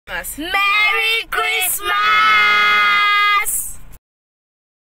Merry Christmas!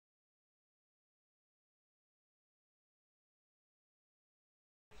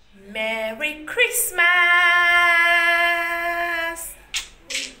 Merry Christmas!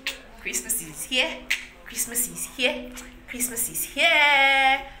 Christmas is here. Christmas is here. Christmas is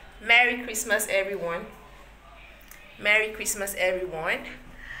here. Merry Christmas, everyone. Merry Christmas, everyone.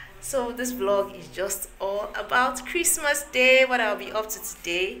 So this vlog is just all about Christmas Day, what I'll be up to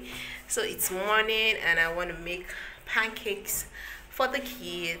today. So it's morning and I want to make pancakes for the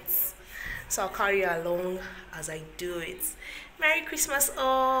kids. So I'll carry you along as I do it. Merry Christmas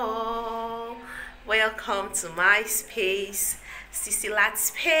all. Welcome to my space, Cicilat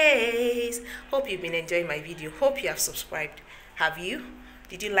Space. Hope you've been enjoying my video. Hope you have subscribed. Have you?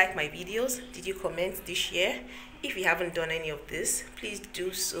 Did you like my videos? Did you comment? Did you share? If you haven't done any of this, please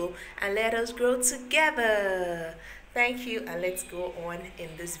do so and let us grow together. Thank you, and let's go on in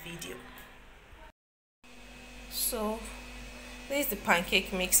this video. So this is the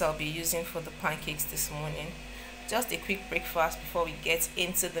pancake mix I'll be using for the pancakes this morning. Just a quick breakfast before we get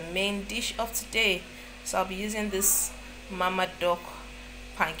into the main dish of today. So I'll be using this Mama Doc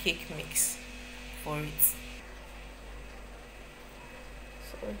pancake mix for it.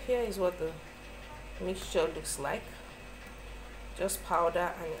 So here is what the mixture looks like. Just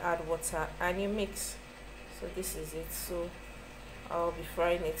powder and you add water and you mix. So this is it. So I'll be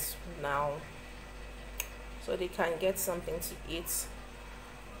frying it now so they can get something to eat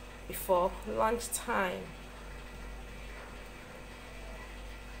before lunchtime.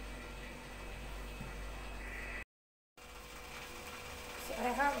 So I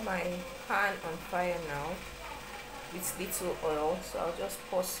have my pan on fire now with little oil, so I'll just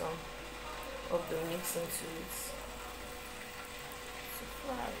pour some of the mix into it to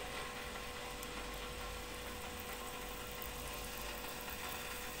fry.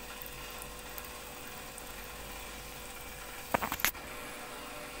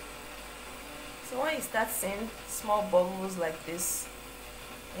 So when you start seeing small bubbles like this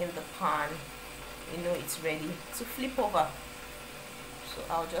in the pan, you know it's ready to flip over. So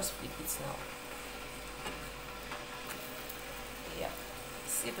I'll just flip it now. Yeah.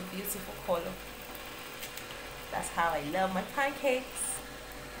 See the beautiful color. That's how I love my pancakes.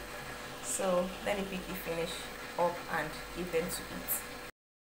 So let me quickly finish up and give them to eat.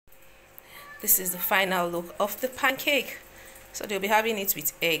 This is the final look of the pancake. So they'll be having it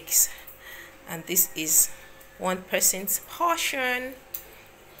with eggs, and this is one person's portion.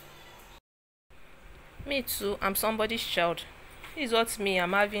 Me too, I'm somebody's child. This is what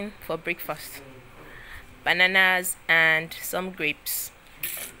I'm having for breakfast. Bananas and some grapes.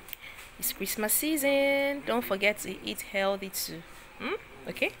 It's Christmas season. Don't forget to eat healthy too.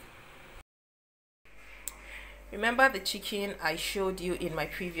 Okay. Remember the chicken I showed you in my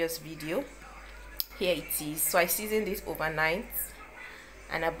previous video? Here it is. So I seasoned it overnight,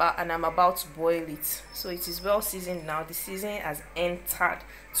 and I'm about to boil it. So it is well seasoned now. The seasoning has entered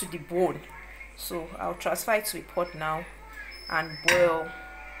to the bone. So I'll transfer it to a pot now and boil.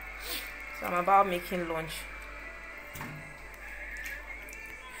 So I'm about making lunch.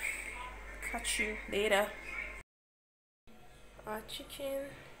 Catch you later. Our chicken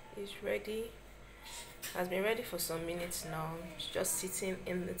is ready. Has been ready for some minutes now. It's just sitting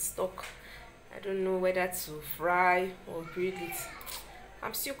in the stock. I don't know whether to fry or grill it.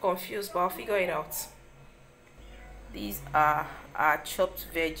 I'm still confused, but I'll figure it out. These are our chopped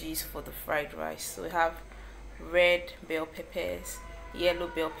veggies for the fried rice. So we have red bell peppers, yellow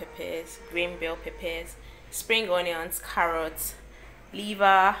bell peppers, green bell peppers, spring onions, carrots,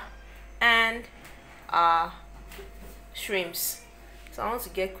 liver, and shrimps. So I want to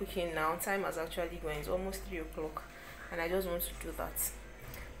get cooking now. Time has actually gone. It's almost 3 o'clock and I just want to do that.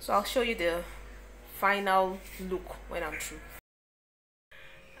 So I'll show you the final look when I'm through.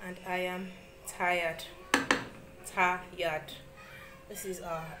 And I am tired. This is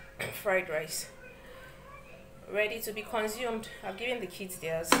our fried rice, ready to be consumed. I've given the kids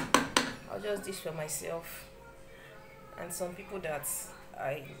theirs. I'll just dish for myself and some people that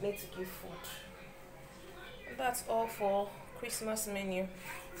I need to give food. And that's all for Christmas menu.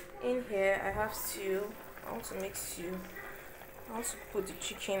 In here I have stew. I want to make stew. I want to put the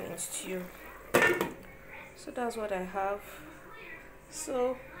chicken in stew. So that's what I have.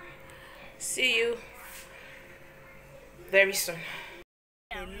 So see you very soon.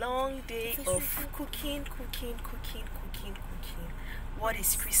 A long day of cooking. What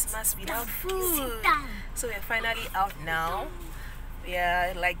is Christmas without food? So we're finally out now. We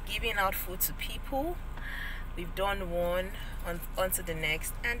are like giving out food to people. We've done one, on to the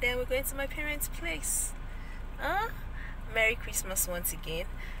next, and then we're going to my parents' place. Merry Christmas once again.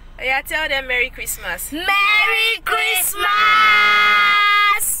 Oh, yeah, tell them Merry Christmas. Merry Christmas!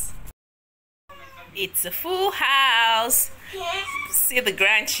 It's a full house. See the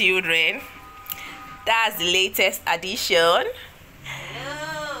grandchildren. That's the latest addition.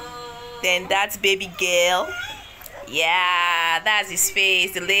 Hello. Then that's baby girl. Yeah, that's his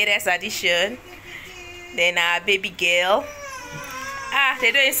face, the latest addition. Then our baby girl. Ah,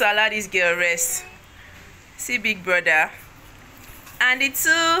 they don't even allow this girl rest. See big brother. And the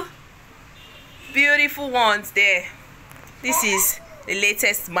two beautiful ones there. This is the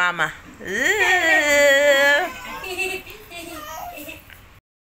latest mama. Ooh.